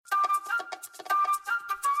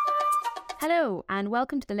Hello, and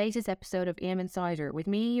welcome to the latest episode of EM Insider with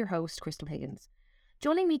me, your host, Krystle Higgins.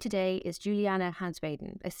 Joining me today is Juliana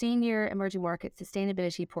Hansveden, a senior emerging market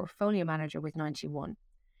sustainability portfolio manager with 91.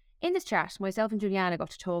 In this chat, myself and Juliana got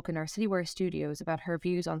to talk in our Citywire studios about her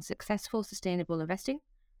views on successful sustainable investing,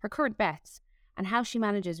 her current bets, and how she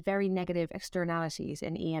manages very negative externalities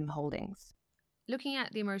in EM holdings. Looking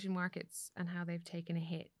at the emerging markets and how they've taken a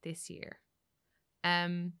hit this year,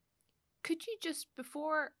 could you just,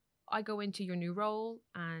 before I go into your new role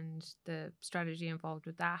and the strategy involved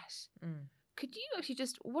with that, could you actually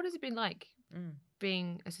just, what has it been like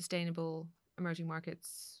being a sustainable emerging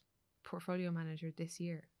markets portfolio manager this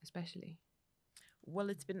year, especially? Well,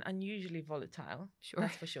 it's been unusually volatile. Sure.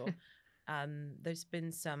 That's for sure. There's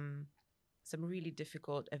been some really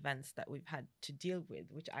difficult events that we've had to deal with,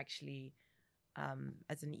 which actually,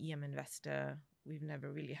 as an EM investor, we've never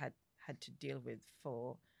really had to deal with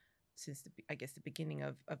since the beginning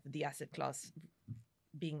of the asset class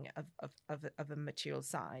being of a material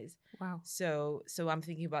size. Wow. So I'm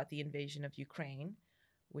thinking about the invasion of Ukraine,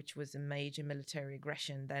 which was a major military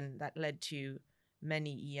aggression. Then that led to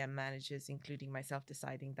many EM managers, including myself,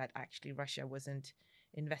 deciding that actually Russia wasn't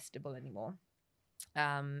investable anymore.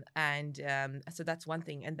 So that's one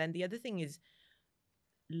thing. And then the other thing is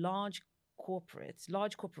large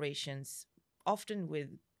corporations, often with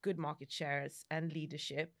good market shares and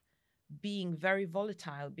leadership, being very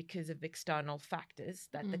volatile because of external factors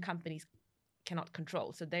that the companies cannot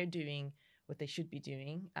control. So they're doing what they should be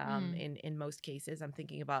doing in most cases. I'm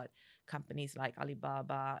thinking about companies like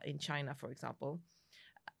Alibaba in China, for example,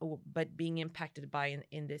 but being impacted by,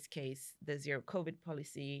 in this case, the zero COVID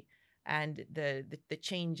policy and the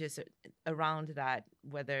changes around that,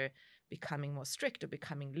 whether becoming more strict or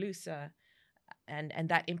becoming looser, and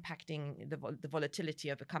that impacting the volatility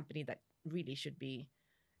of a company that really should be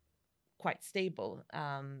quite stable,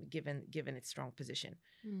 given its strong position.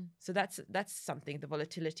 So that's something, the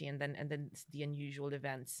volatility, and then the unusual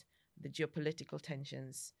events, the geopolitical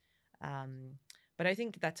tensions. But I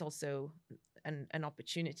think that's also an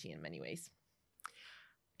opportunity in many ways.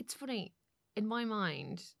 It's funny, in my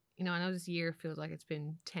mind, I know this year feels like it's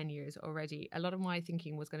been 10 years already. A lot of my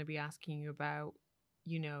thinking was going to be asking you about,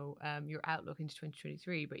 your outlook into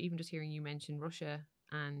 2023, but even just hearing you mention Russia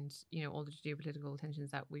and all the geopolitical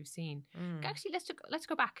tensions that we've seen. Actually, let's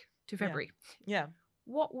go back to February. Yeah.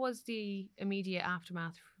 What was the immediate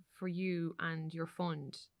aftermath for you and your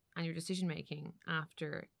fund and your decision making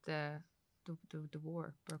after the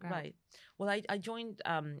war broke out? Right. Well, I joined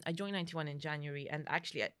 91 in January, and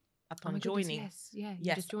actually upon joining, you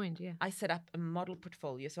just joined. Yeah, I set up a model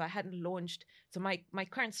portfolio. So I hadn't launched. So my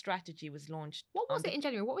current strategy was launched. What was it in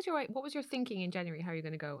January? What was your thinking in January? How are you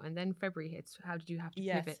going to go? And then February hits. How did you have to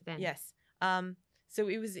pivot then? Yes. So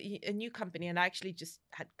it was a new company, and I actually just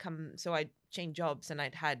had come. So I changed jobs, and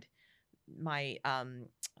I'd had my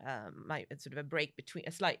my sort of a break between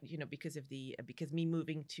a slight, because me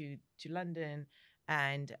moving to London,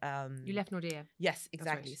 and you left Nordea. Yes,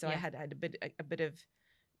 exactly. Right. So I had a bit of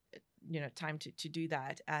time to do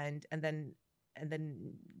that, and then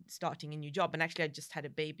starting a new job, and actually I just had a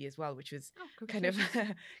baby as well, which was kind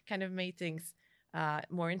of made things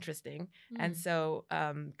more interesting. And so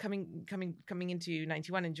coming into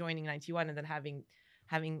 91 and joining 91, and then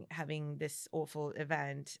having this awful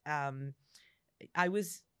event, I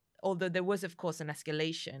was, although there was of course an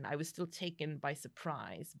escalation, I was still taken by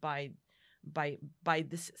surprise by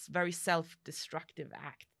this very self-destructive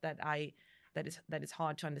act that is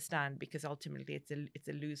hard to understand, because ultimately it's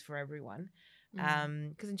a lose for everyone.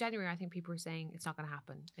 Because in January, I think people were saying it's not going to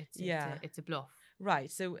happen. It's a bluff. Right.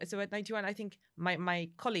 So at 91, I think my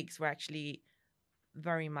colleagues were actually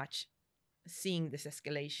very much seeing this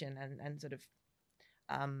escalation and sort of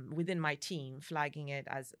within my team flagging it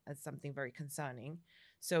as something very concerning.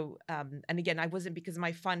 So and again, I wasn't, because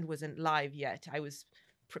my fund wasn't live yet. I was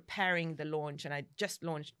preparing the launch, and I just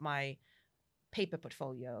launched my paper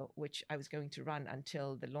portfolio, which I was going to run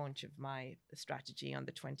until the launch of my strategy on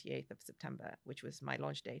the 28th of September, which was my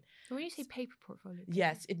launch date. So when you say paper portfolio,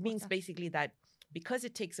 yes, it means basically that because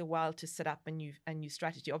it takes a while to set up a new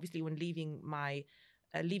strategy. Obviously, when leaving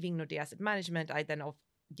Nordea Asset Management, I then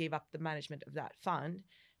gave up the management of that fund,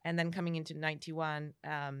 and then coming into 91.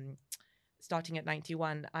 Starting at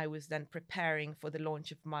 91, I was then preparing for the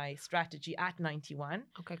launch of my strategy at 91,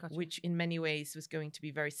 okay, gotcha. Which in many ways was going to be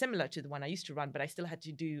very similar to the one I used to run, but I still had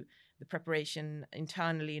to do the preparation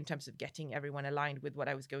internally in terms of getting everyone aligned with what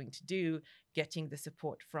I was going to do, getting the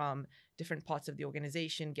support from different parts of the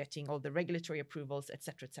organization, getting all the regulatory approvals, et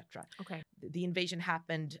cetera, et cetera. Okay. The invasion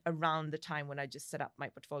happened around the time when I just set up my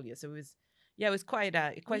portfolio. So Yeah, it was quite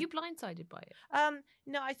Were you blindsided by it?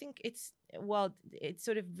 No, I think it's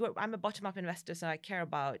sort of, I'm a bottom-up investor, so I care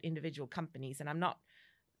about individual companies, and I'm not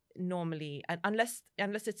normally, unless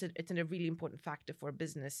it's a really important factor for a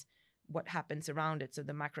business, what happens around it, so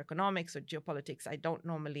the macroeconomics or geopolitics, I don't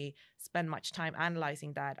normally spend much time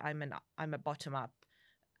analyzing that. I'm a bottom-up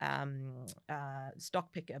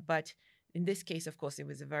stock picker, but in this case, of course, it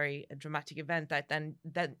was a very dramatic event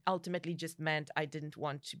that ultimately just meant I didn't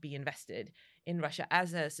want to be invested in Russia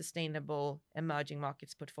as a sustainable emerging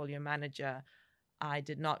markets portfolio manager. I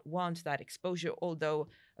did not want that exposure, although,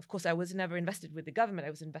 of course, I was never invested with the government.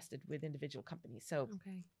 I was invested with individual companies. So,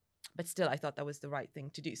 okay. But still, I thought that was the right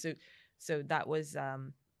thing to do. So that was,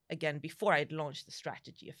 again, before I'd launched the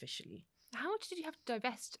strategy officially. How much did you have to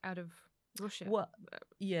divest out of Russia? Well,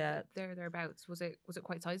 yeah, thereabouts. Was it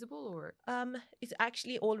quite sizable, or? It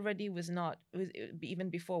actually already was not. Even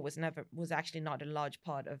before was actually not a large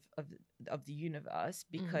part of the universe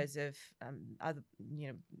because of other,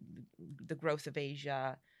 the growth of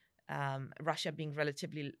Asia, Russia being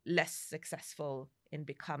relatively less successful in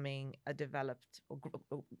becoming a developed or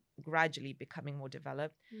gradually becoming more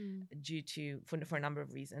developed due to for a number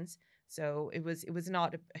of reasons. So it was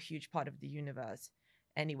not a huge part of the universe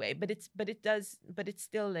anyway. But it's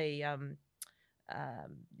still a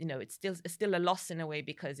it's still a loss in a way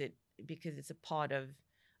because it's a part of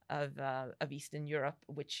Eastern Europe,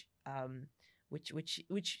 which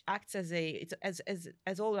acts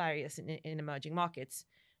as all areas in emerging markets.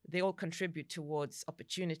 They all contribute towards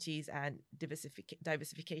opportunities and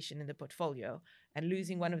diversification in the portfolio. And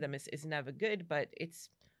losing one of them is never good, but it's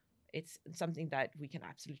something that we can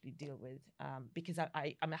absolutely deal with because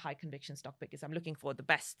I'm a high conviction stock picker. So I'm looking for the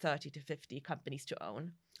best 30 to 50 companies to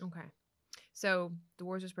own. Okay. So the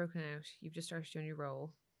war's just broken out. You've just started your new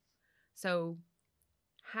role. So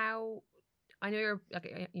how, I know you're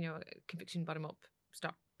a conviction bottom up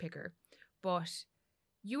stock picker, but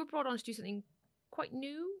you were brought on to do something quite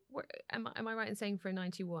new. Am I right in saying for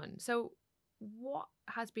 91? So what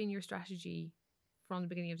has been your strategy from the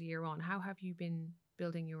beginning of the year on? How have you been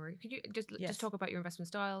building could you just talk about your investment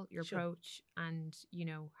style, your approach, and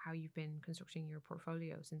how you've been constructing your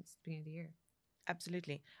portfolio since the beginning of the year?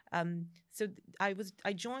 Absolutely. So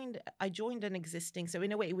I joined an existing, so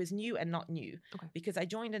in a way it was new and not new, because I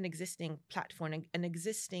joined an existing platform, an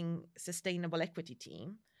existing sustainable equity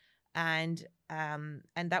team. And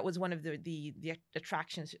that was one of the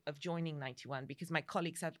attractions of joining 91, because my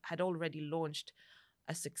colleagues had already launched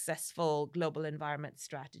a successful global environment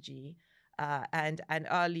strategy. And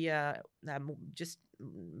earlier, just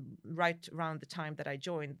right around the time that I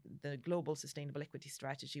joined, the global sustainable equity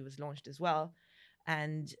strategy was launched as well.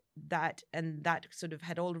 And that sort of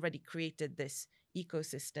had already created this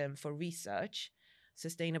ecosystem for research,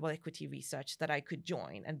 sustainable equity research, that I could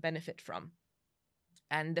join and benefit from.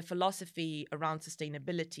 And the philosophy around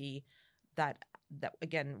sustainability that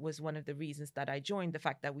again was one of the reasons that I joined, the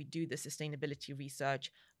fact that we do the sustainability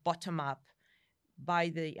research bottom up by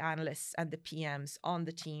the analysts and the PMs on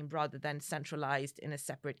the team rather than centralized in a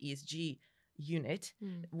separate ESG unit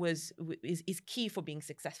is key for being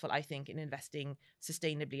successful, I think, in investing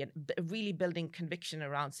sustainably and really building conviction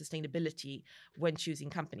around sustainability when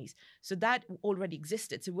choosing companies. So that already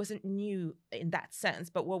existed. So it wasn't new in that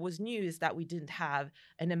sense. But what was new is that we didn't have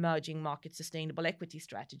an emerging market sustainable equity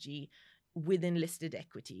strategy within listed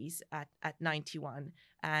equities at 91.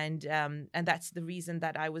 And that's the reason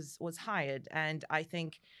that I was hired. And I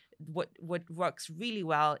think what works really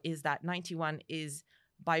well is that 91 is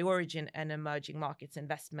by origin an emerging markets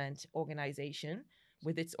investment organization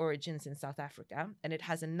with its origins in South Africa, and it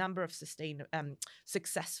has a number of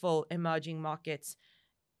successful emerging markets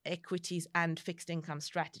equities and fixed income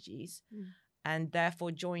strategies. And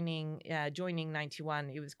therefore joining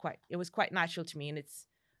 91, it was quite natural to me, and it's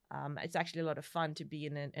actually a lot of fun to be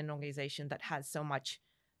in an organization that has so much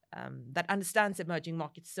that understands emerging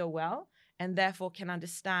markets so well, and therefore can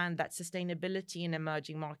understand that sustainability in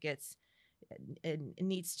emerging markets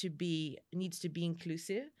needs to be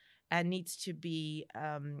inclusive and needs to be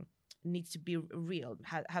real,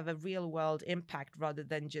 have a real world impact rather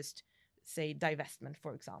than just say divestment,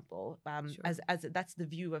 for example. As that's the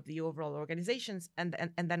view of the overall organizations, and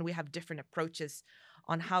then we have different approaches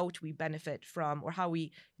on how do we benefit from or how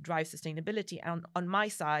we drive sustainability. And on my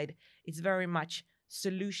side, it's very much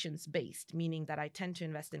solutions based, meaning that I tend to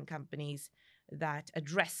invest in companies that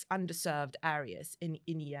address underserved areas in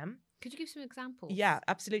EM. Could you give some examples? Yeah,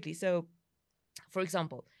 absolutely. So, for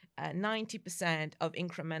example, 90% of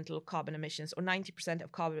incremental carbon emissions or 90%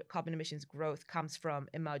 of carbon emissions growth comes from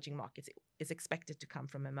emerging markets. It is expected to come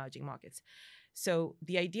from emerging markets. So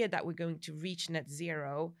the idea that we're going to reach net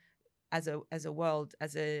zero as a world,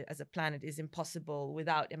 as a planet, is impossible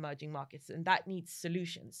without emerging markets, and that needs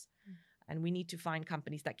solutions. And we need to find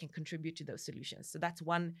companies that can contribute to those solutions. So that's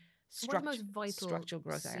one What are the most vital structural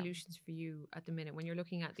growth solutions for you at the minute when you're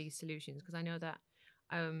looking at these solutions? Because I know that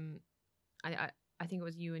I think it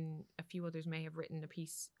was you and a few others may have written a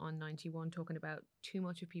piece on 91 talking about too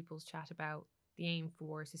much of people's chat about the aim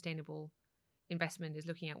for sustainable investment is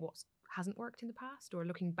looking at what hasn't worked in the past, or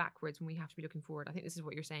looking backwards when we have to be looking forward. I think this is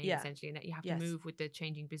what you're saying, essentially, and that you have to move with the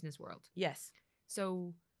changing business world. Yes.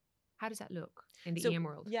 So how does that look in the EM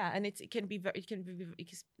world? Yeah, and it can be very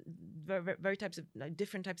types of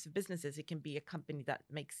different types of businesses. It can be a company that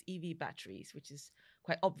makes EV batteries, which is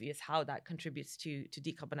quite obvious how that contributes to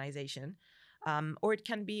decarbonization. Or it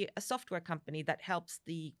can be a software company that helps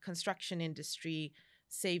the construction industry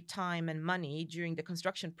save time and money during the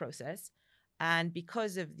construction process. And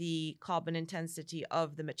because of the carbon intensity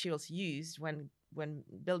of the materials used when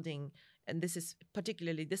building, and this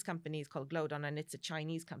company is called Glodon, and it's a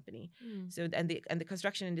Chinese company. So and the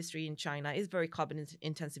construction industry in China is very carbon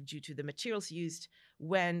intensive due to the materials used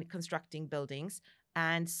when constructing buildings.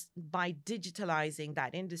 And by digitalizing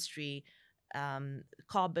that industry,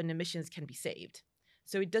 carbon emissions can be saved.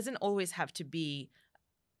 So it doesn't always have to be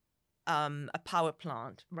a power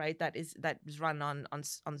plant, right? That is run on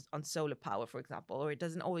solar power, for example, or it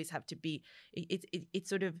doesn't always have to be. It's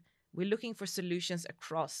sort of, we're looking for solutions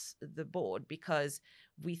across the board, because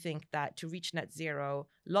we think that to reach net zero,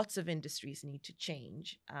 lots of industries need to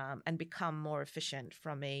change and become more efficient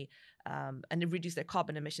and reduce their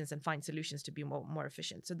carbon emissions and find solutions to be more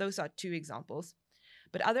efficient. So those are two examples.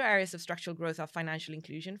 But other areas of structural growth are financial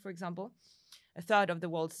inclusion, for example. A third of the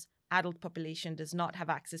world's adult population does not have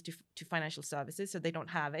access to financial services, so they don't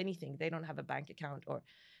have anything. They don't have a bank account or,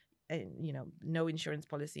 no insurance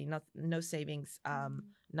policy, no savings,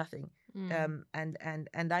 nothing. And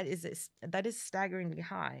that is staggeringly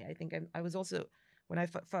high. I think I was also, when I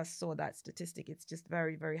first saw that statistic, it's just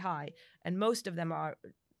very, very high. And most of them are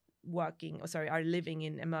living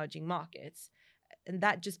in emerging markets. And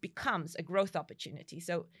that just becomes a growth opportunity.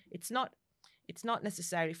 So it's not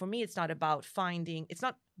necessarily, for me, it's not about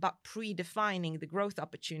predefining the growth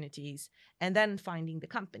opportunities and then finding the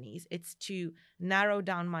companies. It's to narrow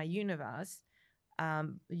down my universe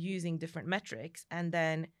using different metrics, and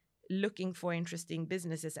then looking for interesting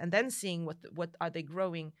businesses, and then seeing what are they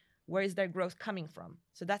growing, where is their growth coming from.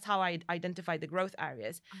 So that's how I identify the growth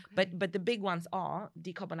areas. Okay. But the big ones are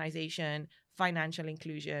decarbonization, financial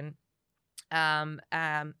inclusion,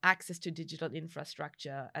 access to digital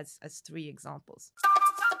infrastructure as three examples.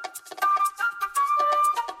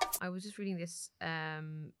 I was just reading this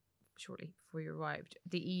shortly before you arrived.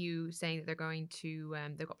 The EU saying that they're going to,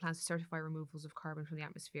 they've got plans to certify removals of carbon from the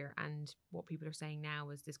atmosphere, and what people are saying now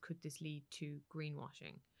is could this lead to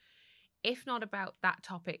greenwashing? If not about that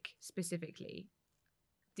topic specifically,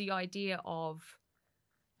 the idea of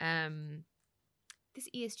this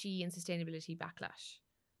ESG and sustainability backlash.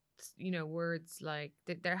 Words like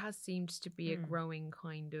there has seemed to be a growing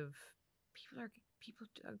kind of people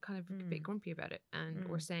are kind of a bit grumpy about it, and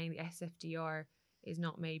we're saying the SFDR is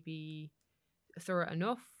not maybe thorough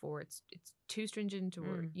enough, or it's too stringent,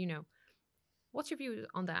 or what's your view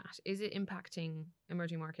on that? Is it impacting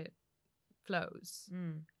emerging market flows? Do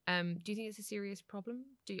you think it's a serious problem?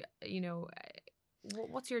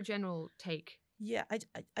 What's your general take? Yeah,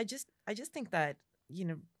 I just think that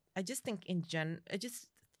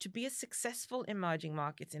to be a successful emerging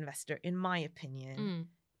markets investor, in my opinion,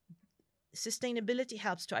 sustainability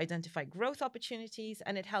helps to identify growth opportunities,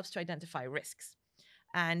 and it helps to identify risks.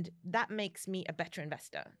 And that makes me a better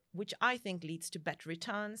investor, which I think leads to better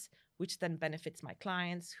returns, which then benefits my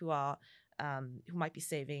clients who might be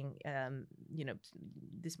saving,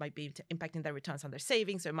 this might be impacting their returns on their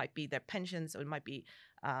savings, or it might be their pensions, or it might be,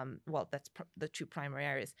 that's the two primary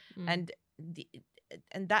areas. And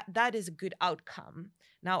that is a good outcome.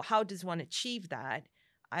 Now, how does one achieve that?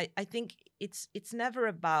 I think it's never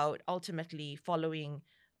about ultimately following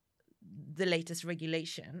the latest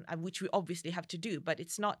regulation, which we obviously have to do, but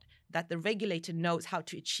it's not that the regulator knows how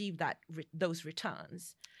to achieve those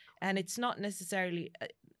returns. And it's not necessarily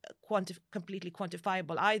completely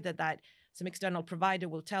quantifiable either, that some external provider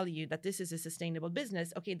will tell you that this is a sustainable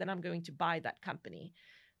business. Okay, then I'm going to buy that company.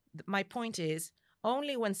 My point is,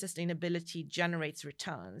 only when sustainability generates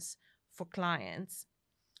returns for clients,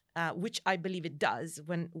 which I believe it does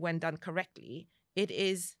when done correctly, it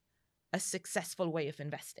is a successful way of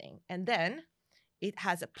investing. And then it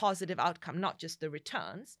has a positive outcome, not just the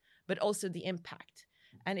returns, but also the impact.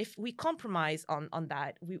 And if we compromise on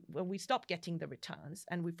that, when we stop getting the returns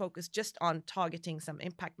and we focus just on targeting some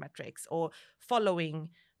impact metrics or following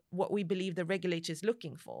what we believe the regulator is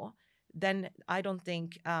looking for, then I don't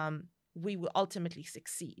think we will ultimately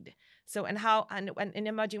succeed. So, and in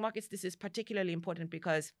emerging markets, this is particularly important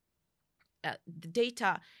because the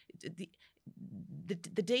data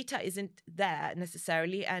isn't there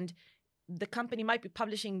necessarily, and the company might be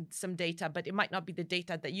publishing some data, but it might not be the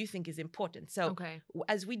data that you think is important. So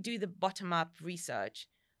as we do the bottom-up research,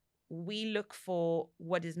 we look for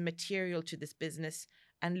what is material to this business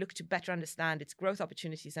and look to better understand its growth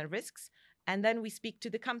opportunities and risks. And then we speak to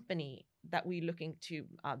the company that we're looking to,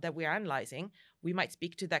 that we're analyzing. We might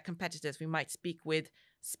speak to their competitors. We might speak with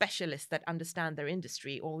specialists that understand their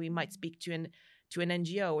industry, or we might speak to an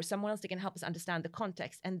NGO or someone else that can help us understand the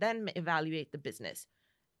context and then evaluate the business.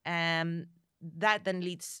 That then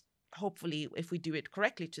leads, hopefully, if we do it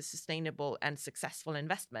correctly, to sustainable and successful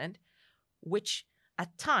investment, which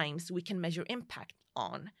at times we can measure impact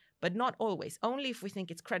on, but not always, only if we think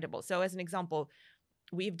it's credible. So as an example,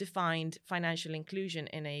 we've defined financial inclusion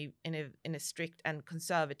in a strict and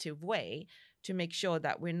conservative way to make sure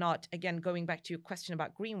that we're not, again, going back to your question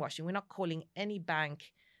about greenwashing, we're not calling any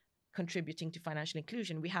bank contributing to financial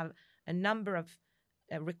inclusion. We have a number of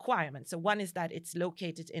requirements. So one is that it's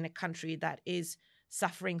located in a country that is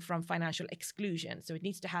suffering from financial exclusion. So it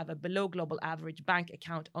needs to have a below global average bank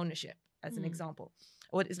account ownership, as an example.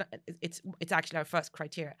 Or it's actually our first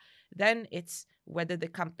criteria. Then it's whether the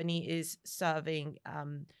company is serving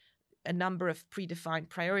a number of predefined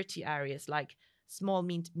priority areas like small,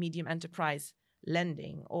 medium enterprise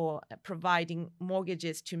lending, or providing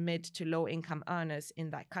mortgages to mid to low income earners in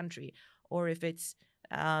that country, or if it's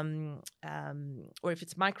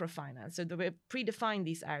microfinance. So we predefine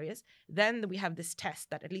these areas. Then we have this test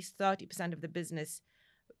that at least 30% of the business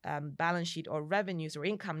balance sheet or revenues or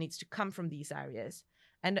income needs to come from these areas.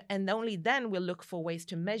 And only then we'll look for ways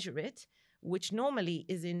to measure it, which normally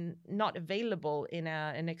is not available in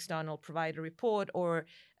an external provider report, or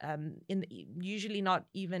usually not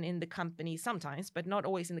even in the company sometimes, but not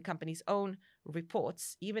always in the company's own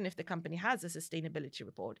reports, even if the company has a sustainability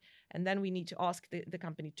report. And then we need to ask the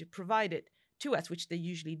company to provide it to us, which they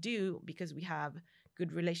usually do because we have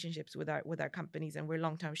good relationships with our companies and we're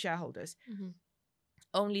long-term shareholders. Mm-hmm.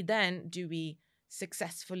 Only then do we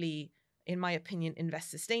successfully, in my opinion,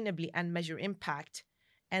 invest sustainably and measure impact.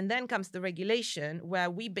 And then comes the regulation, where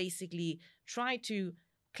we basically try to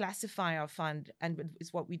classify our fund, and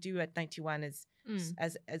is what we do at 91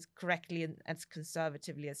 as correctly and as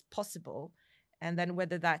conservatively as possible. And then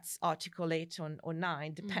whether that's Article 8 or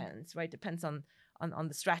 9 depends, right? Depends on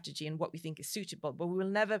the strategy and what we think is suitable. But we'll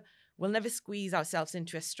never squeeze ourselves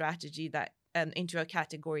into a strategy that into a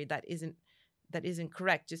category that isn't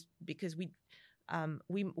correct, just because we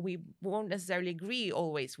won't necessarily agree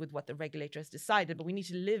always with what the regulator has decided, but we need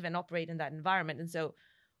to live and operate in that environment. And so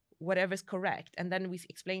whatever's correct. And then we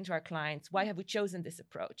explain to our clients, why have we chosen this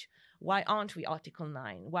approach? Why aren't we Article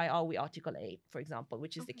 9? Why are we Article 8, for example,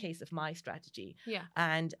 which is the case of my strategy? Yeah.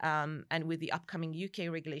 And with the upcoming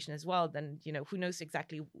UK regulation as well, then, who knows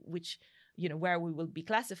exactly which, where we will be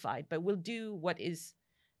classified, but we'll do what is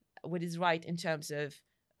right in terms of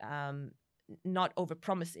not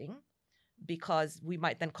over-promising, because we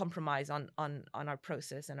might then compromise on our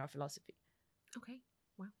process and our philosophy. Okay.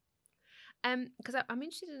 Wow. Because I'm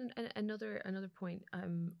interested in another point.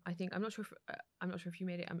 I think I'm not sure if you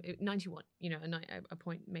made it. 91. A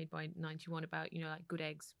point made by 91 about like good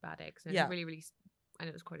eggs, bad eggs. And it's really, really. I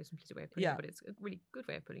know it's quite a simplistic way of putting it, but it's a really good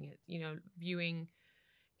way of putting it. Viewing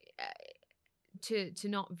to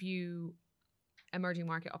not view emerging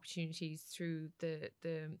market opportunities through the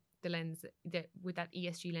lens that with that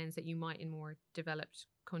ESG lens that you might in more developed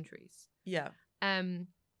countries. Yeah. And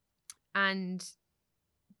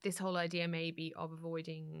this whole idea maybe of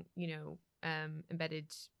avoiding,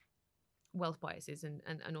 embedded wealth biases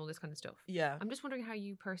and all this kind of stuff. Yeah. I'm just wondering how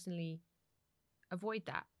you personally avoid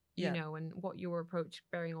that, and what your approach,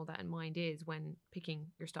 bearing all that in mind, is when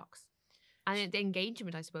picking your stocks. And the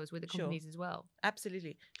engagement, I suppose, with the companies as well.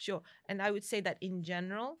 Absolutely. Sure. And I would say that in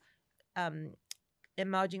general,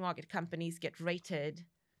 emerging market companies get rated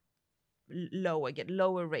lower, get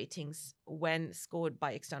lower ratings when scored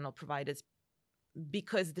by external providers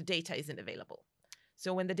because the data isn't available.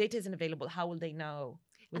 So when the data isn't available, how will they know?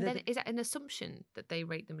 And then is that an assumption that they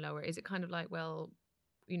rate them lower? Is it kind of like, well,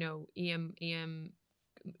 EM,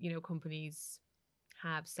 companies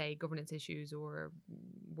have, say, governance issues or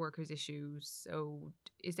workers issues. So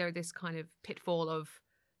is there this kind of pitfall of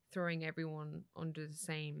throwing everyone under the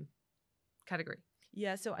same category?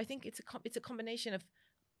 Yeah, so I think it's a combination of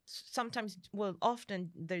sometimes, well,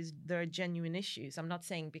 often there are genuine issues. I'm not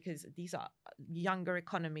saying because these are younger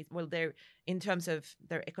economies. Well, they're in terms of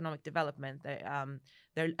their economic development,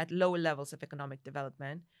 they're at lower levels of economic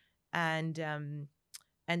development, and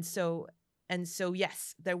so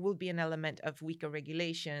yes, there will be an element of weaker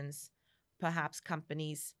regulations. Perhaps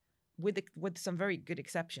companies, with some very good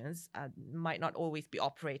exceptions, might not always be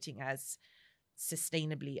operating as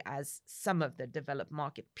sustainably as some of the developed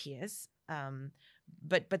market peers.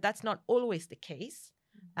 But that's not always the case.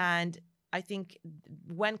 And I think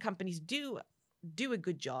when companies do a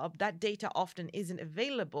good job, that data often isn't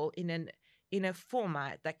available in a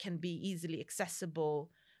format that can be easily accessible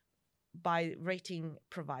by rating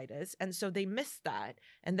providers. And so they miss that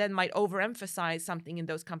and then might overemphasize something in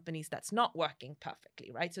those companies that's not working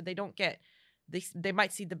perfectly, right? So they don't get they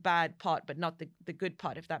might see the bad part, but not the good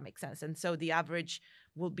part, if that makes sense. And so the average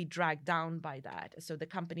will be dragged down by that. So the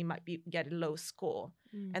company might get a low score.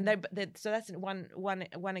 And so that's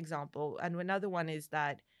one example. And another one is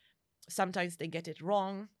that sometimes they get it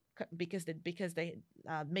wrong because they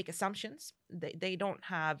make assumptions. They don't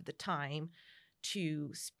have the time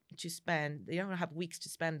to spend. They don't have weeks to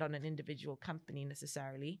spend on an individual company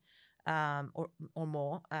necessarily, or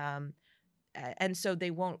more. And so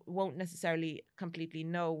they won't necessarily completely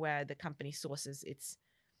know where the company sources its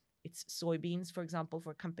soybeans, for example,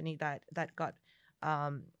 for a company that got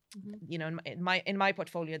in my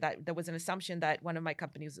portfolio, that there was an assumption that one of my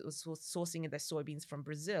companies was sourcing their soybeans from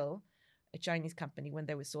Brazil, a Chinese company, when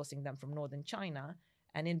they were sourcing them from northern China.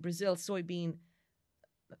 And in Brazil, soybean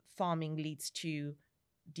farming leads to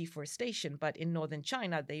deforestation, but in northern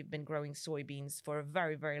China they've been growing soybeans for a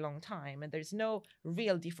very, very long time, and there's no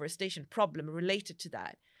real deforestation problem related to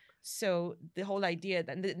that. So the whole idea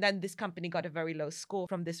that then this company got a very low score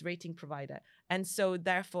from this rating provider, and so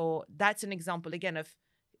therefore that's an example again of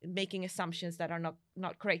making assumptions that are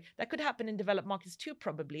not correct. That could happen in developed markets too,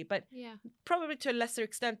 probably, but probably to a lesser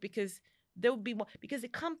extent, because there would be more, because the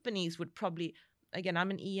companies would probably, again,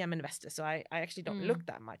 I'm an EM investor, so I actually don't look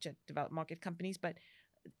that much at developed market companies, but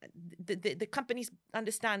the companies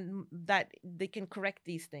understand that they can correct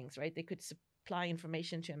these things, right? They could supply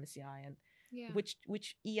information to MSCI, and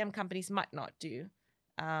which EM companies might not do.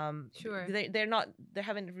 Sure, they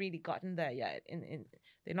haven't really gotten there yet.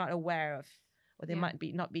 They're not aware of, or they might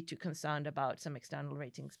not be too concerned about some external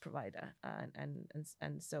ratings provider, and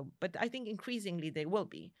so. But I think increasingly they will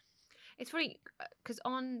be. It's funny because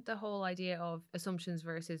on the whole idea of assumptions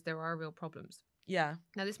versus there are real problems. Yeah.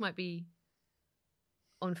 Now this might be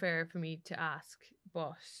unfair for me to ask,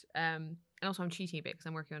 but and also I'm cheating a bit because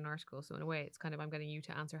I'm working on an article, so in a way it's kind of I'm getting you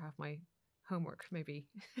to answer half my homework maybe.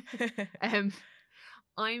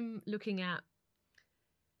 I'm looking at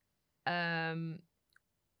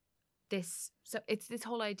this, so it's this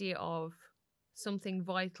whole idea of something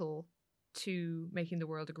vital to making the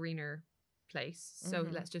world a greener place. So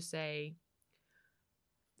let's just say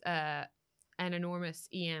an enormous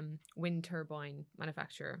EM wind turbine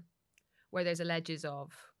manufacturer where there's alleges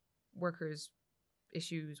of workers'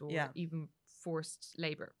 issues or even forced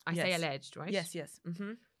labor. I say alleged, right? Yes.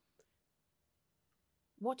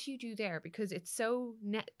 What do you do there? Because it's so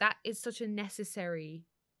that is such a necessary,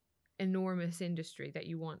 enormous industry that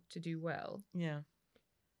you want to do well. Yeah.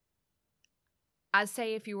 As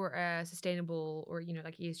say if you were a sustainable or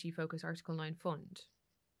like ESG focused Article 9 fund,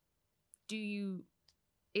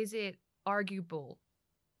 is it arguable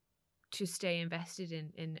to stay invested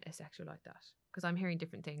in a sector like that? Because I'm hearing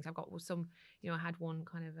different things. I've got some, I had one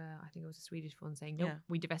kind of, I think it was a Swedish fund saying, no,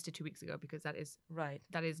 we divested 2 weeks ago because that is right.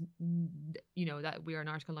 That is, that we are an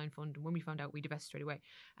Article 9 fund. And when we found out, we divested straight away.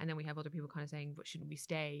 And then we have other people kind of saying, but shouldn't we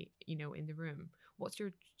stay, in the room? What's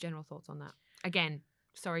your general thoughts on that? Again,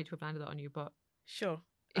 sorry to have landed that on you, but. Sure.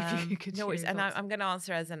 If you could no worries. And I'm going to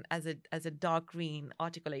answer as a dark green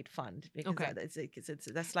Article 8 fund, because it's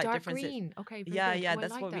a slight dark difference. Dark green. Okay. Yeah. Oh,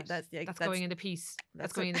 that's like what that. That's going in the piece.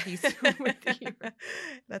 That's going in the piece.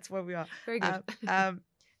 That's where we are. Very good.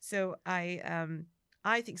 So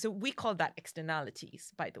I think so. We call that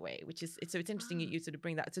externalities, by the way, which is it's interesting you sort of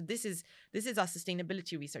bring that. So this is our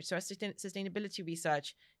sustainability research. So our sustainability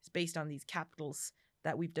research is based on these capitals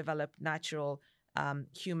that we've developed, natural,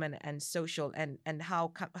 human and social, and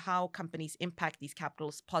how companies impact these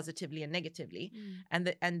capitals positively and negatively, and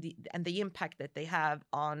the impact that they have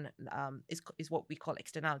on is what we call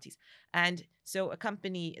externalities. And so this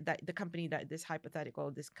company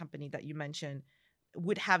that you mentioned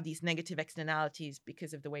would have these negative externalities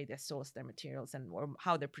because of the way they source their materials or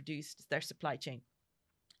how they're produced, their supply chain.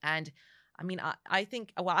 And I mean, I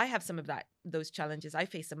think, I have some of those challenges. I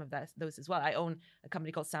face some of those as well. I own a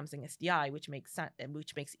company called Samsung SDI, which makes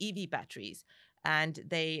EV batteries. and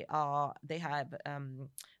they're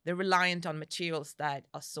reliant on materials that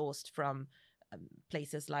are sourced from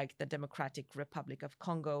places like the Democratic Republic of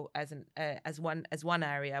Congo as one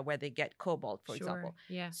area where they get cobalt, for example.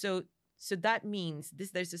 Yeah. So that means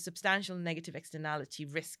there's a substantial negative externality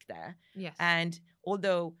risk there. Yes. And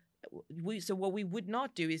although what we would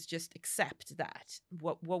not do is just accept that.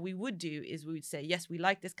 What we would do is we would say, yes, we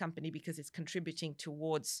like this company because it's contributing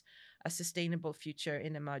towards a sustainable future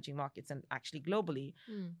in emerging markets and actually globally.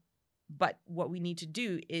 But what we need to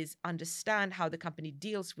do is understand how the company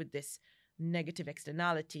deals with this negative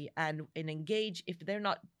externality and engage if they're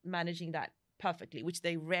not managing that perfectly, which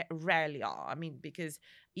they rarely are. I mean, because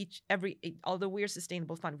although we're a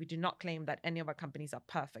sustainable fund, we do not claim that any of our companies are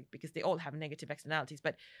perfect because they all have negative externalities,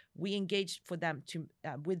 but we engage with them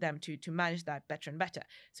to manage that better and better.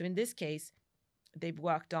 So in this case, they've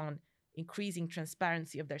worked on increasing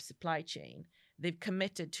transparency of their supply chain. They've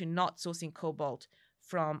committed to not sourcing cobalt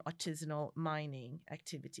from artisanal mining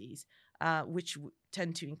activities, which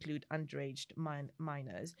tend to include underage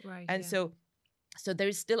miners. Right. And so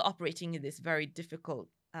they're still operating in this very difficult,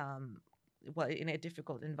 in a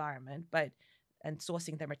difficult environment, and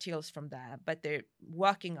sourcing their materials from there. But they're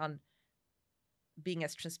working on being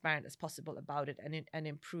as transparent as possible about it and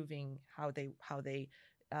improving how they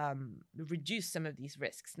reduce some of these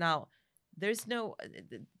risks. Now, there's no.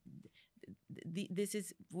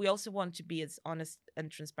 We also want to be as honest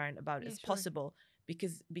and transparent about it as possible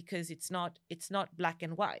because it's not black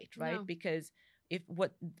and white, right? No. Because if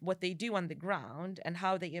what they do on the ground and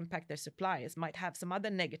how they impact their suppliers might have some other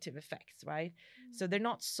negative effects, right? So they're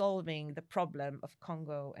not solving the problem of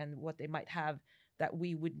Congo and what they might have that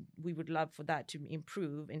we would love for that to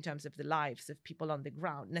improve in terms of the lives of people on the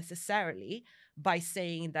ground necessarily by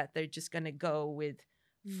saying that they're just going to go with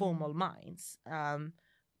formal mines.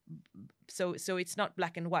 So it's not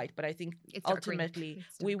black and white, but I think ultimately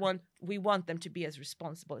we want them to be as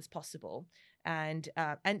responsible as possible. And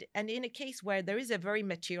in a case where there is a very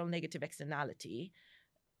material negative externality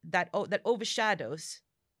that overshadows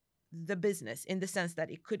the business in the sense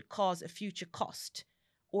that it could cause a future cost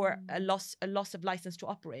or a loss of license to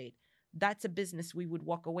operate, that's a business we would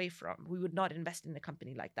walk away from. We would not invest in a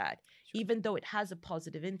company like that, even though it has a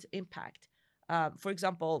positive impact. For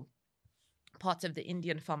example, parts of the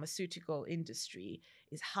Indian pharmaceutical industry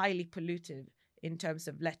is highly pollutive in terms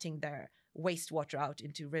of letting their wastewater out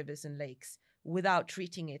into rivers and lakes without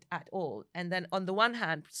treating it at all. And then on the one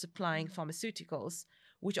hand, supplying pharmaceuticals,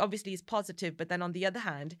 which obviously is positive, but then on the other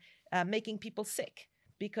hand, making people sick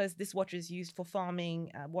because this water is used for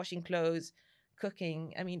farming, washing clothes,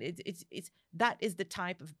 cooking. I mean, that is the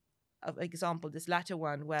type of example, this latter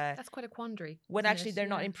one, where that's quite a quandary. When actually they're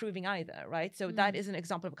not improving either, right? So that is an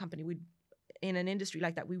example of a company in an industry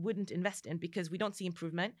like that we wouldn't invest in because we don't see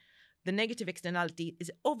improvement. The negative externality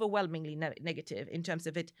is overwhelmingly negative in terms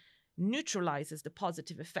of it neutralizes the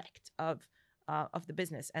positive effect of the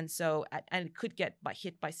business, and it could get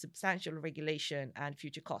hit by substantial regulation and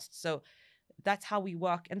future costs. So that's how we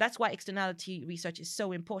work, and that's why externality research is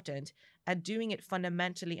so important, and doing it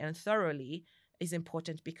fundamentally and thoroughly is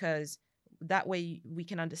important because that way we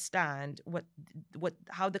can understand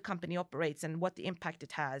how the company operates and what the impact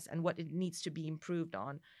it has and what it needs to be improved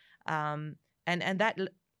on, and that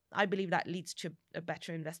I believe that leads to a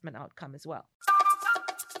better investment outcome as well.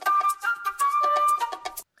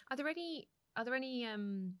 Are there any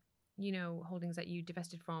holdings that you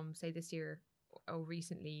divested from, say this year or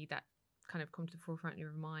recently, that kind of come to the forefront in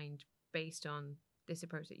your mind based on this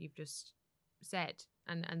approach that you've just said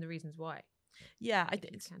and the reasons why? Yeah,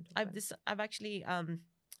 I've actually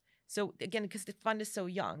so again, because the fund is so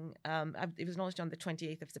young, it was launched on the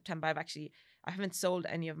 28th of September. I haven't sold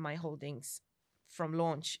any of my holdings from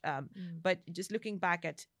launch, but just looking back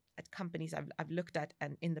at companies I've looked at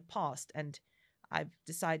and in the past, and I've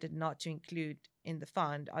decided not to include in the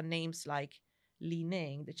fund are names like Li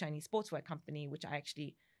Ning, the Chinese sportswear company, which I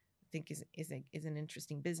actually think is an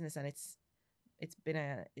interesting business, and it's been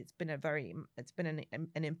an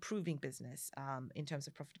improving business in terms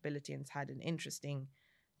of profitability, and it's had an interesting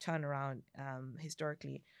turnaround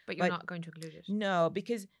historically. But you're not going to include it? No,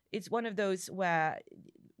 because it's one of those where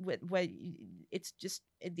it's just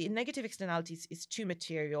the negative externalities is too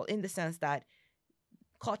material in the sense that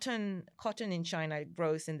cotton in China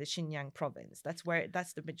grows in the Xinjiang province. Where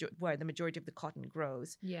the majority of the cotton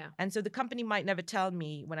grows. Yeah. And so the company might never tell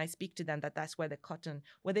me when I speak to them that that's where the cotton.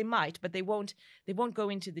 Well, they might, but they won't go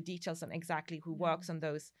into the details on exactly who works on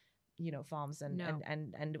those, farms and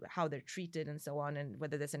how they're treated and so on, and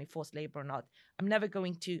whether there's any forced labor or not. I'm never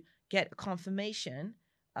going to get a confirmation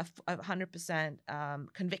of 100%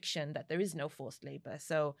 conviction that there is no forced labor.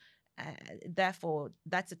 So Therefore,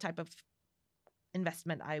 that's a type of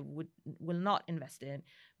investment I will not invest in,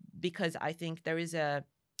 because I think there is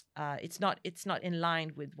it's not in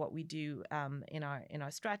line with what we do in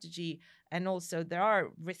our strategy, and also there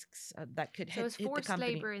are risks that could hit the company. So is forced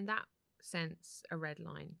labor in that sense a red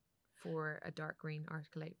line for a dark green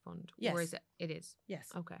Article 8 fund? Yes. Or is it? It is. Yes.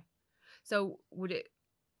 Okay. So would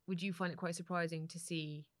you find it quite surprising to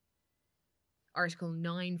see Article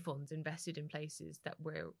 9 funds invested in places that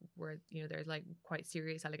where there's like quite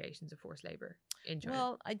serious allegations of forced labor in China?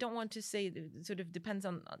 Well, I don't want to say, it sort of depends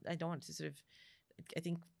on, I don't want to sort of, I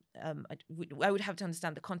think I would have to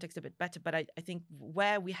understand the context a bit better, but I think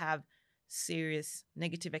where we have serious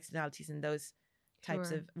negative externalities in those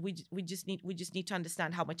types of, we just need to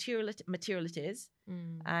understand how material it is,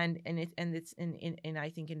 and it's in I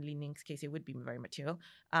think in Li Ning's case it would be very material,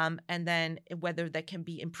 and then whether there can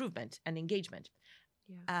be improvement and engagement.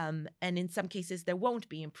 Yeah. And in some cases there won't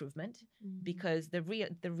be improvement, because the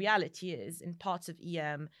reality is in parts of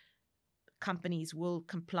EM, companies will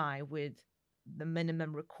comply with the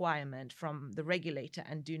minimum requirement from the regulator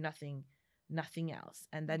and do nothing else,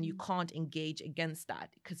 and then you can't engage against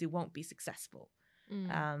that because it won't be successful.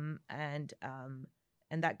 And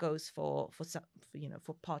that goes for some,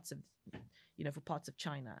 for parts of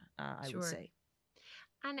China, I would say.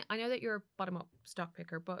 And I know that you're a bottom up stock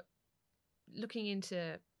picker, but looking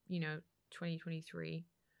into 2023,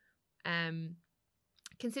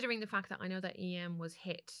 considering the fact that I know that EM was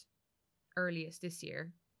hit earliest this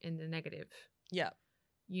year in the negative,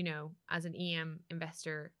 as an EM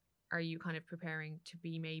investor, are you kind of preparing to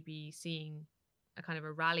be maybe seeing a kind of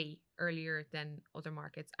a rally earlier than other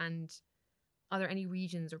markets? And are there any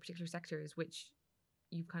regions or particular sectors which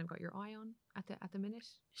you've kind of got your eye on at the minute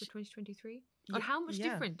for 2023? Yeah, or how much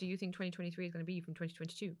different do you think 2023 is going to be from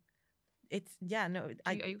 2022?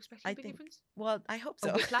 Are you expecting a big difference? Well, I hope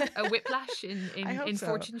so. A whiplash in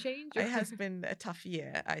fortune change? It has been a tough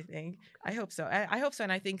year, I think. I hope so. I hope so,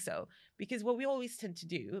 and I think so. Because what we always tend to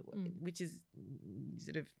do, which is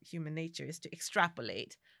sort of human nature, is to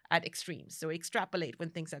extrapolate at extremes. So we extrapolate when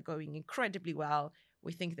things are going incredibly well.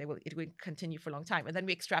 We think it will continue for a long time. And then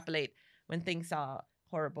we extrapolate when things are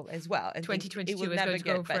horrible as well. And 2022 it will is never going to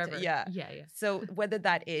get go better. forever. Yeah. So whether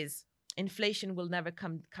that is inflation will never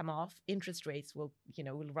come off, interest rates will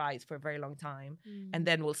rise for a very long time, and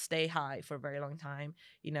then will stay high for a very long time.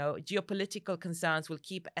 Geopolitical concerns will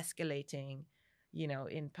keep escalating,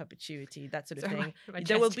 in perpetuity, that sort of thing.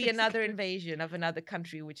 There will be another invasion of another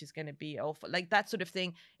country, which is going to be awful, like that sort of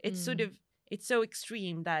thing. It's it's so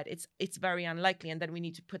extreme that it's very unlikely, and then we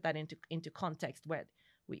need to put that into context where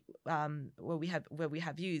we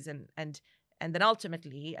have views, and then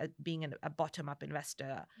ultimately, being a bottom-up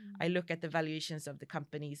investor, I look at the valuations of the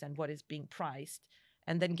companies and what is being priced,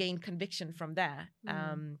 and then gain conviction from there.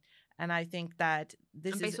 And I think that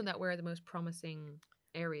this based on that, where are the most promising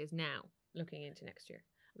areas now, looking into next year?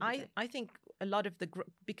 I think a lot of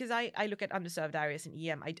because I look at underserved areas in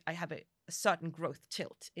EM, I have a certain growth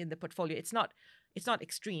tilt in the portfolio. It's not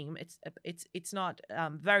extreme. It's not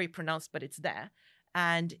very pronounced, but it's there.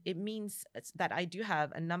 And it means that I do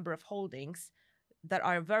have a number of holdings that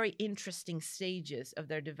are very interesting stages of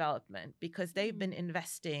their development, because they've been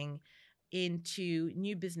investing into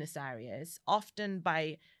new business areas, often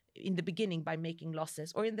in the beginning by making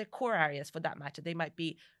losses, or in their core areas for that matter. They might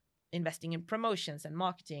be investing in promotions and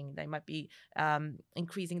marketing. They might be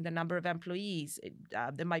increasing the number of employees.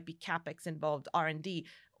 There might be CapEx involved, R&D,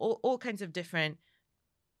 all kinds of different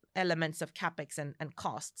elements of CapEx and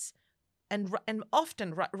costs. And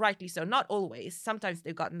often rightly so, not always. Sometimes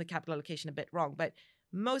they've gotten the capital allocation a bit wrong, but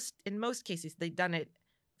in most cases they've done it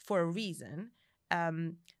for a reason.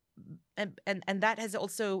 And that has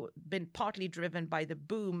also been partly driven by the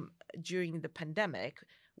boom during the pandemic,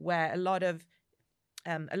 where a lot of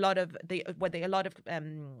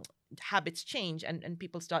habits change, and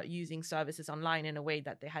people start using services online in a way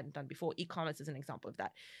that they hadn't done before. E-commerce is an example of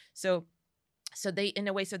that. So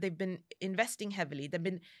they've been investing heavily. They've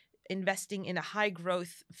been investing in a high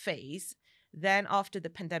growth phase. Then after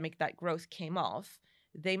the pandemic, that growth came off.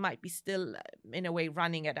 They might be still in a way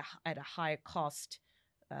running at a higher cost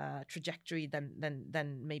trajectory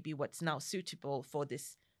than maybe what's now suitable for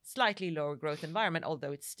this slightly lower growth environment,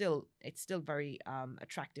 although it's still very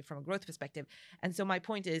attractive from a growth perspective. And so my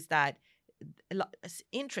point is that,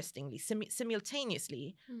 interestingly,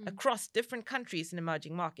 simultaneously across different countries in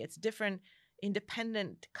emerging markets, different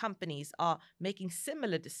independent companies are making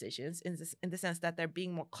similar decisions in the sense that they're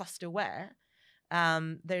being more cost aware.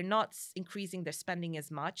 They're not increasing their spending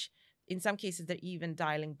as much. In some cases, they're even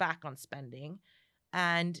dialing back on spending.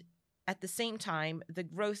 And at the same time, the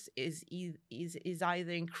growth is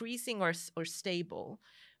either increasing or stable,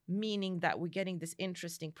 meaning that we're getting this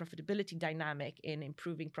interesting profitability dynamic in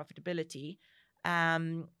improving profitability,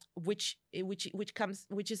 which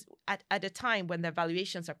is at a time when their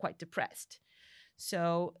valuations are quite depressed.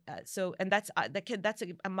 So and that's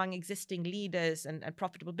among existing leaders and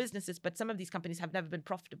profitable businesses, but some of these companies have never been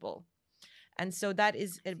profitable, and so that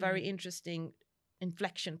is a very interesting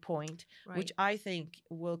inflection point, which I think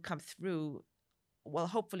will come through, well,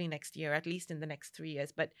 hopefully next year, at least in the next 3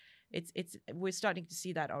 years. But we're starting to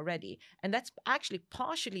see that already, and that's actually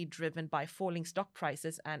partially driven by falling stock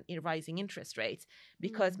prices and rising interest rates,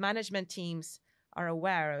 because management teams are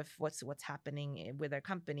aware of what's happening with their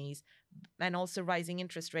companies, and also rising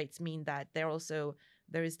interest rates mean that there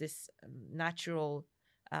is this natural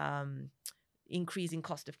increasing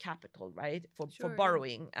cost of capital, right, for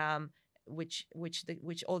borrowing, which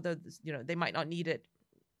although they might not need it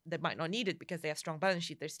because they have strong balance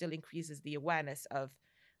sheet, there still increases the awareness of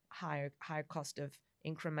higher cost of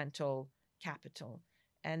incremental capital,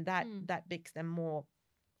 and that makes them more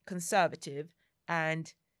conservative,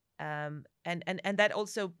 and that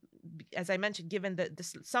also, as I mentioned, given the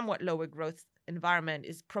somewhat lower growth environment,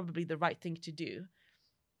 is probably the right thing to do,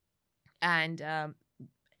 and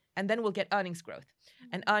then we'll get earnings growth,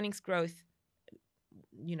 and earnings growth,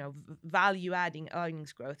 value adding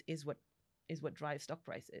earnings growth is what drives stock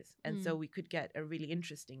prices, and so we could get a really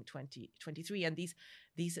interesting 2023, and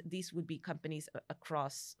these would be companies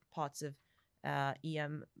across parts of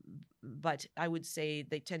EM, but I would say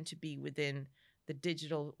they tend to be within the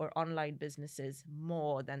digital or online businesses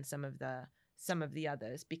more than some of the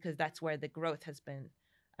others, because that's where the growth has been,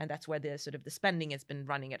 and that's where the sort of the spending has been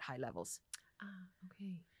running at high levels.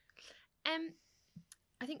 Okay.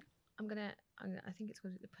 I think I think it's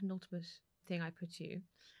going to be the penultimate thing I put to you.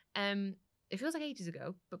 It feels like ages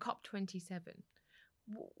ago, but COP27.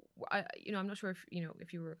 I'm not sure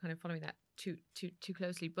if you were kind of following that too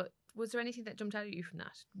closely, but was there anything that jumped out at you from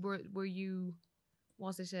that?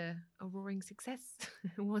 Was it a roaring success?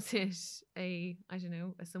 Was it a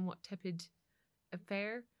somewhat tepid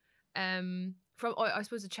affair? From I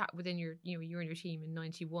suppose a chat within you and your team in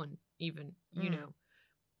 91, even,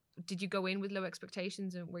 did you go in with low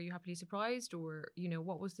expectations, and were you happily surprised, or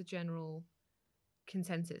what was the general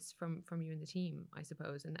consensus from you and the team, I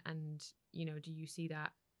suppose, and do you see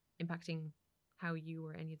that impacting how you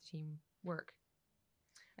or any of the team work?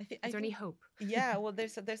 Is there any hope? Yeah, well,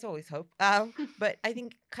 there's always hope. But I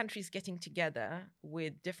think countries getting together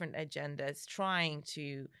with different agendas, trying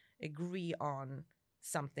to agree on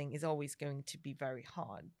something, is always going to be very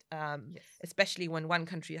hard. Yes. Especially when one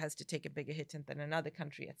country has to take a bigger hit than another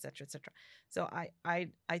country, etc., etc. So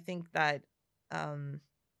I think that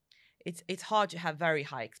it's hard to have very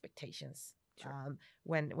high expectations. Sure.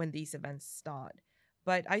 When these events start.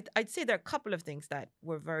 But I'd say there are a couple of things that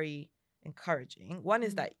were very encouraging. One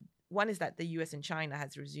is that the US and China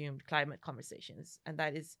has resumed climate conversations, and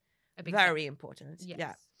that is very important. Yes.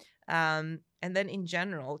 Yeah. And then in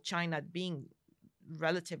general, China being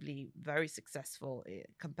relatively very successful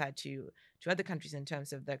compared to other countries in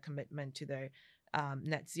terms of their commitment to their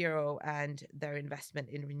net zero and their investment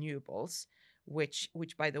in renewables, which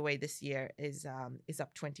by the way this year is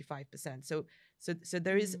up 25%. So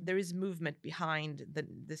there is movement behind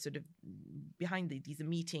the sort of behind these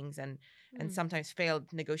meetings and sometimes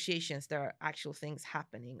failed negotiations. There are actual things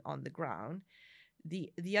happening on the ground.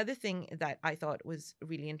 The other thing that I thought was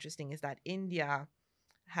really interesting is that India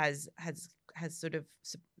has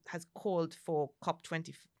called for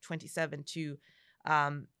COP27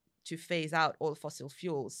 to phase out all fossil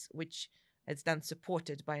fuels, which is then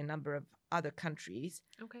supported by a number of other countries.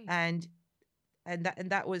 Okay. And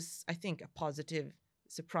that was, I think, a positive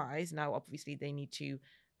surprise. Now, obviously, they need to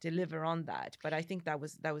deliver on that, but I think that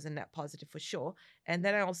was a net positive for sure. And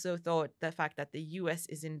then I also thought the fact that the US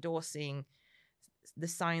is endorsing the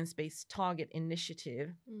Science-Based Target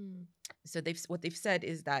Initiative. So what they've said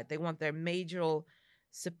is that they want their major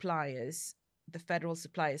suppliers, the federal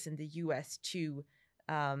suppliers in the US, to,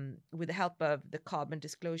 with the help of the Carbon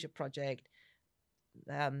Disclosure Project,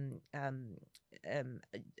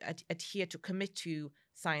 adhere to commit to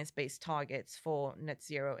science-based targets for net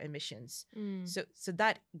zero emissions. So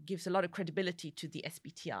that gives a lot of credibility to the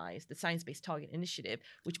SBTIs, the Science-Based Target Initiative,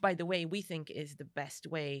 which, by the way, we think is the best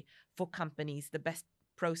way for companies, the best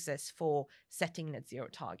process for setting net zero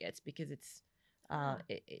targets, because it's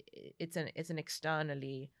an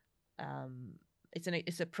externally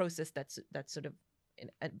it's a process that's sort of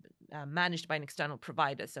managed by an external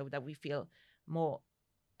provider, so that we feel more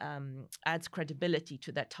adds credibility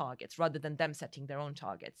to their targets rather than them setting their own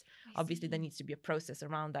targets. Obviously, there needs to be a process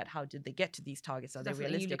around that. How did they get to these targets? Are they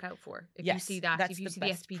realistic? You look out for if yes, you see that. That's if you the see the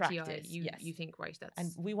best SBTI, practice, you think, right, that's.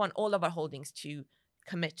 And we want all of our holdings to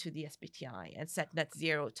commit to the SBTI and set net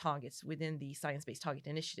zero targets within the Science-Based Target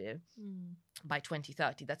Initiative by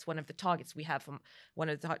 2030. That's one of the targets we have one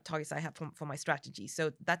of the targets I have for my strategy.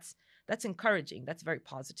 So that's encouraging. That's very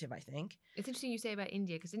positive, I think. It's interesting you say about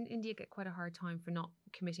India, because India get quite a hard time for not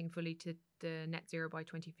committing fully to the net zero by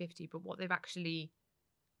 2050, but what they've actually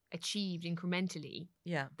achieved incrementally,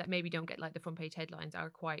 that maybe don't get like the front page headlines, are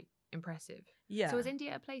quite impressive. So is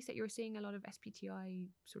India a place that you're seeing a lot of SBTI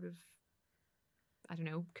sort of, I don't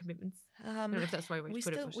know, commitments? I don't know if that's the right way to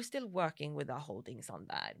put it. We're still working with our holdings on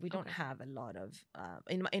that. We don't have a lot of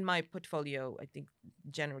in my portfolio. I think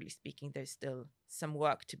generally speaking, there's still some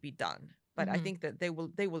work to be done, but I think that they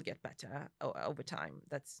will get better over time.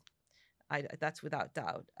 That's without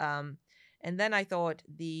doubt. And then I thought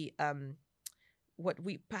what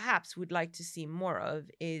we perhaps would like to see more of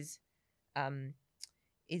is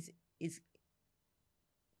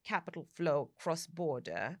capital flow cross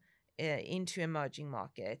border into emerging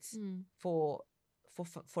markets for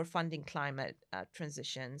funding climate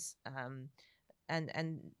transitions,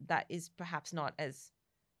 and that is perhaps not as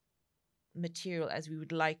material as we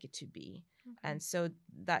would like it to be, and so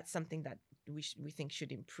that's something that we think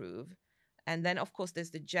should improve. And then of course there's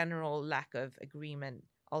the general lack of agreement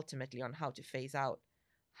ultimately on how to phase out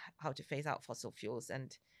fossil fuels,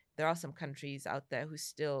 and there are some countries out there who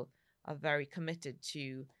still are very committed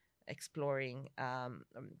to exploring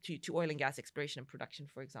to oil and gas exploration and production,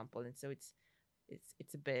 for example, and so it's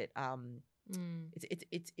a bit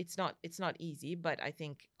it's not easy, but I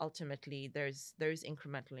think ultimately there's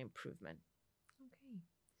incremental improvement. Okay.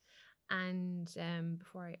 And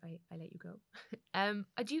before I let you go,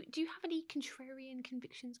 do you have any contrarian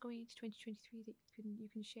convictions going into 2023 that you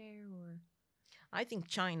can share? Or I think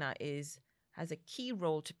China has a key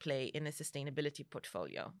role to play in a sustainability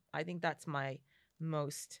portfolio. I think that's my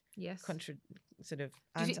most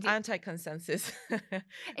anti-consensus.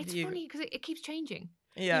 It's view. funny because it keeps changing.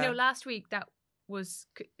 Yeah. You know, last week that was,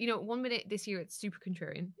 1 minute this year it's super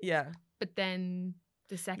contrarian. Yeah. But then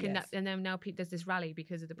the second and then now there's this rally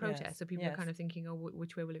because of the protest. So people are kind of thinking, oh,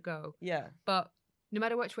 which way will it go? Yeah. But no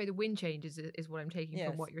matter which way the wind changes is what I'm taking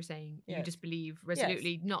from what you're saying. You just believe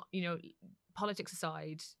resolutely, not, politics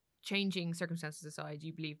aside, changing circumstances aside,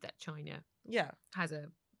 you believe that China has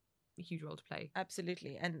a huge role to play.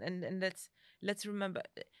 Absolutely. And let's remember,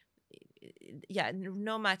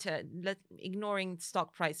 no matter, ignoring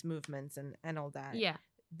stock price movements and all that. Yeah.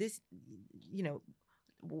 This,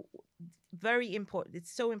 very important.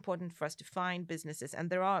 It's so important for us to find businesses, and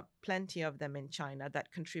there are plenty of them in China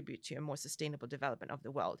that contribute to a more sustainable development of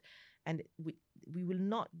the world. And we will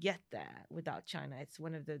not get there without China. It's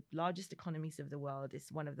one of the largest economies of the world.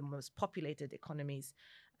 It's one of the most populated economies.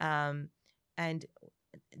 And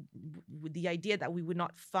with the idea that we would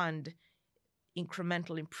not fund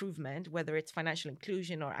incremental improvement, whether it's financial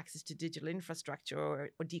inclusion or access to digital infrastructure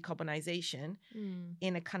or decarbonization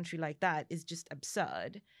in a country like that, is just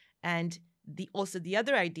absurd. And also the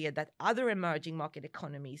other idea that other emerging market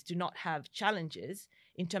economies do not have challenges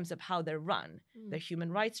in terms of how they're run, their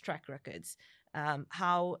human rights track records,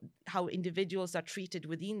 how individuals are treated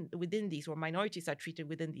within these, or minorities are treated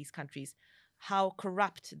within these countries, how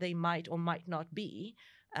corrupt they might or might not be,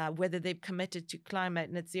 whether they've committed to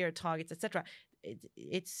climate net zero targets, etc.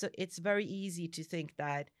 It's very easy to think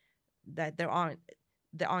that there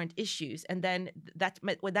aren't issues, and then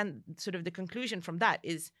then sort of the conclusion from that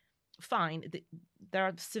is fine. There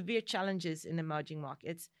are severe challenges in emerging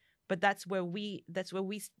markets, but that's where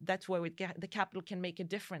the capital can make a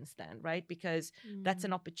difference then, right? Because that's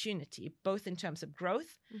an opportunity, both in terms of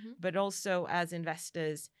growth, but also as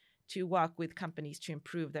investors to work with companies to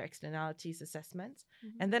improve their externalities assessments,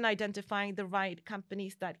 and then identifying the right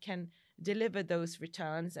companies that can deliver those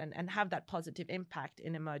returns and have that positive impact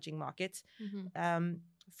in emerging markets,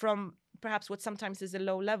 from perhaps what sometimes is a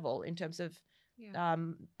low level in terms of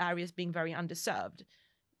areas being very underserved.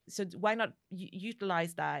 So why not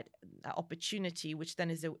utilize that opportunity, which then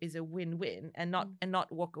is a win-win, and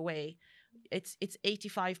not walk away. It's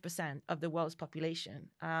 85% of the world's population.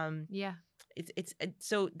 It's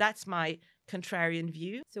so that's my contrarian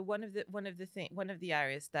view. So one of the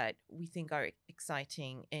areas that we think are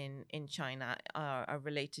exciting in China are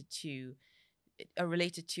related to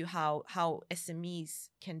how SMEs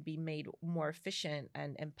can be made more efficient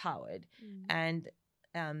and empowered. And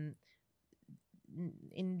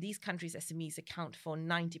in these countries, SMEs account for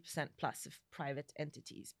 90% plus of private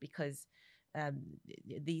entities, because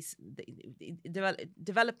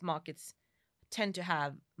developed markets tend to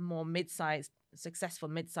have more successful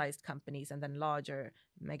mid-sized companies, and then larger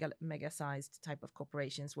mega-sized type of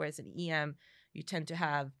corporations. Whereas in EM, you tend to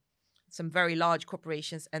have some very large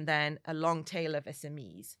corporations and then a long tail of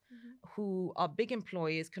SMEs who are big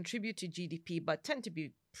employers, contribute to GDP, but tend to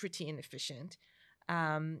be pretty inefficient.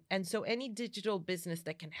 And so any digital business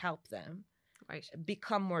that can help them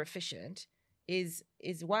become more efficient is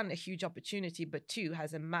one, a huge opportunity, but two,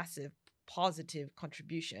 has a massive positive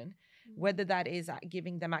contribution, whether that is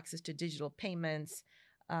giving them access to digital payments,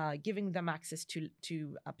 giving them access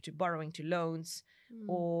to up to borrowing to loans,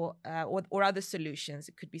 or other solutions.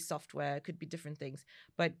 It could be software, it could be different things,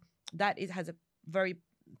 but that has a very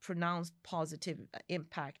pronounced positive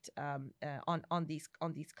impact on these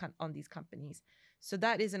companies. So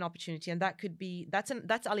that is an opportunity, and that could be that's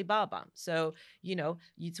Alibaba. So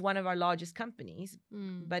it's one of our largest companies,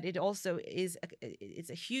 but it also is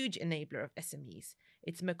it's a huge enabler of SMEs.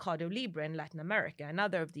 It's Mercado Libre in Latin America,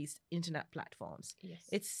 another of these internet platforms. Yes.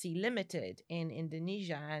 It's Sea Limited in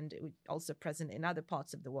Indonesia, and also present in other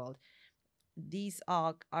parts of the world. These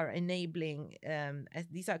are enabling.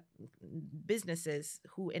 These are businesses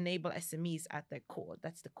who enable SMEs at their core.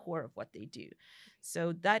 That's the core of what they do.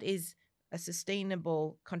 So that is a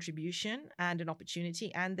sustainable contribution and an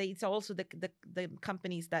opportunity, and it's also the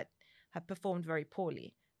companies that have performed very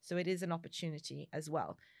poorly. So it is an opportunity as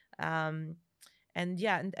well. And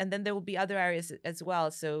then there will be other areas as well.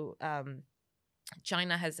 So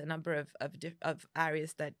China has a number of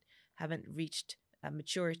areas that haven't reached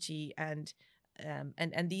maturity, and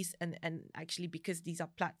actually, because these are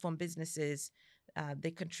platform businesses,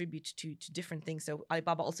 they contribute to different things. So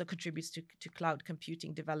Alibaba also contributes to cloud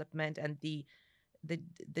computing development and the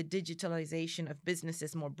digitalization of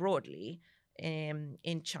businesses more broadly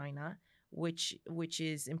in China, which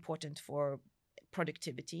is important for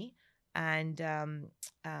productivity. And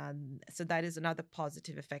so that is another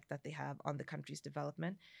positive effect that they have on the country's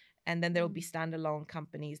development. And then there will be standalone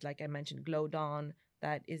companies, like I mentioned, Glodon,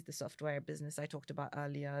 that is the software business I talked about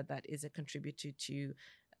earlier, that is a contributor to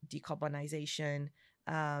decarbonization.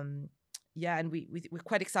 And we're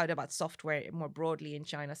quite excited about software more broadly in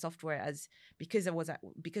China. Software because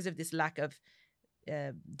of this lack of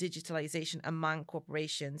digitalization among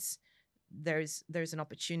corporations, there's an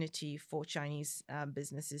opportunity for Chinese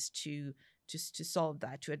businesses to solve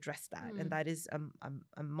that, to address that, and that is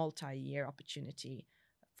a multi-year opportunity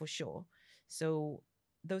for sure. So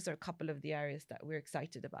those are a couple of the areas that we're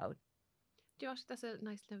excited about. Josh, that's a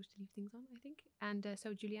nice note to leave things on, I think. And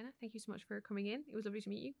so, Juliana, thank you so much for coming in. It was lovely to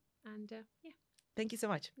meet you. And thank you so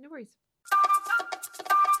much. No worries.